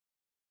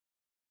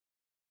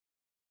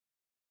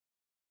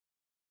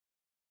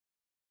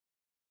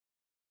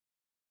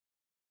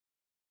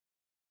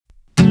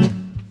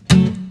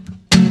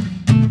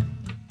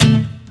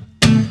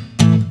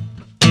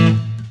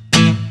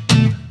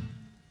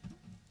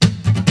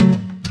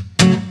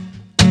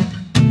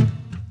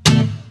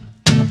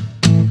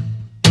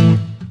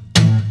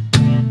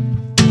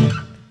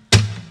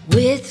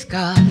With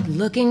God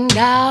looking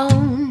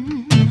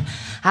down,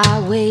 I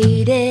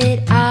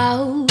waded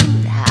out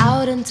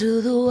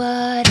into the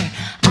water.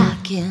 I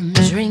can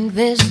drink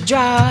this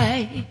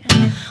dry,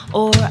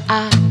 or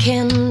I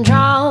can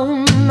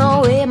drown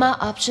away my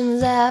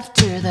options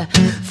after the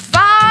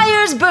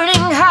fire's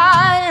burning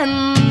high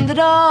and the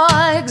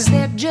dogs,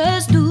 they're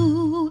just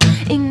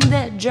doing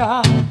their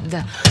job.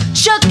 The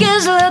chuck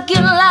is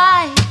looking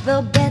like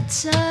the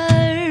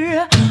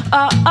better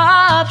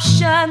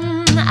option.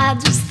 I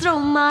just throw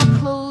my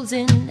clothes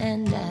in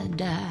and I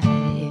dive.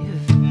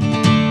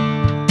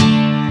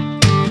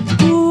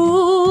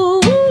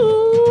 Ooh,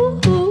 ooh,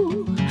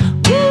 ooh,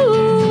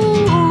 ooh.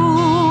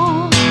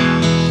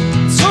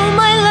 So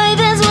my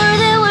life is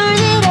worth it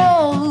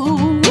all.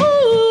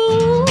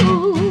 Ooh,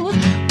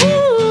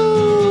 ooh.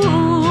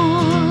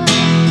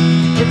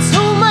 It's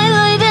all my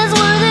life is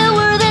worth it,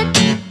 worth it.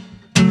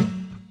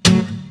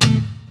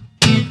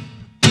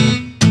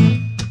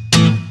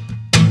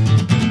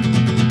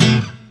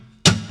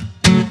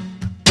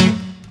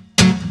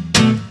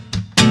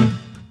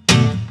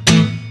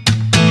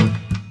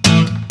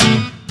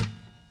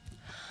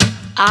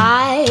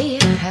 I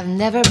have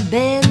never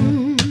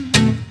been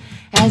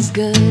as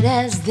good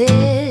as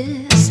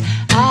this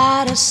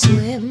at a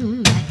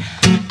swim.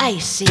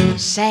 Icy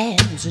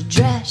sands a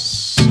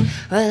dress,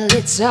 well,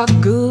 it's a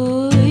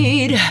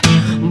good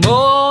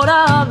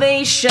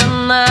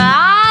motivation. The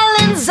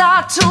islands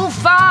are too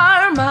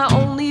far. My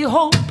only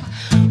hope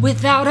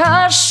without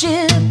a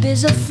ship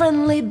is a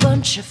friendly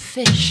bunch of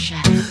fish.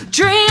 I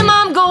dream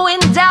I'm going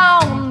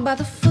down by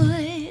the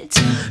foot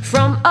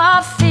from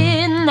a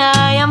fin.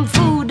 I am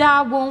food,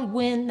 I won't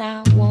win,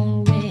 I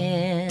won't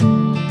win.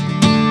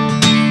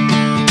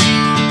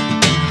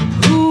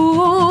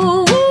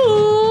 Ooh,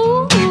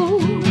 ooh, ooh.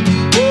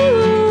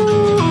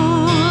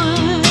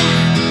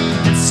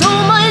 And so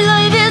my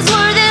life is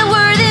worth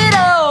it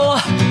all.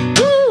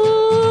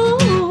 Ooh,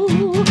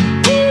 ooh.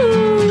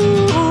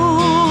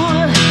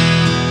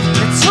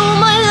 And so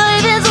my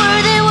life is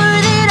worth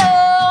it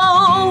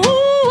all.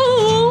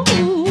 Ooh,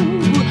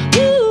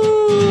 ooh.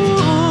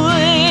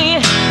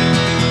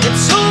 And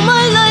so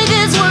my life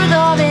is worth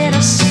all that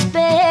I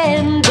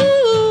spend. Ooh,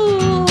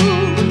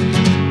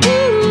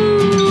 ooh.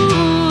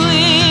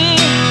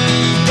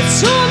 And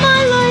so my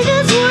life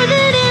is worth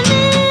it in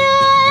the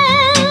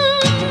end.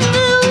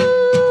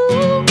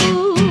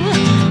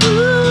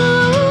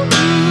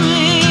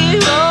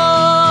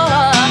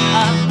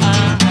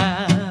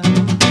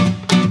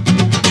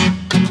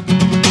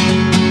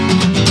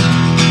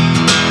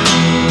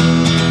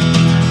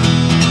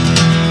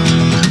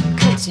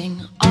 Cutting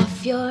off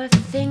your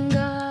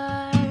finger,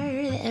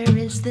 there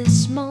is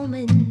this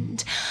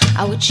moment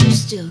which you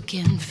still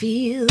can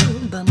feel,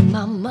 but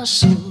my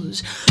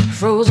muscles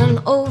frozen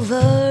over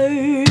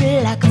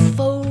like a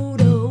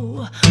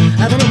photo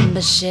of an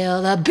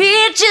imbecile. The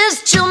beach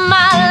is to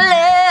my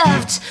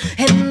left,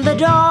 and the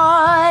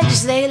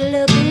dogs, they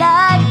look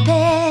like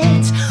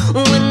pets.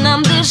 When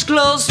I'm this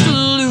close to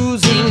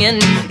losing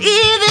and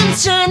even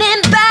turning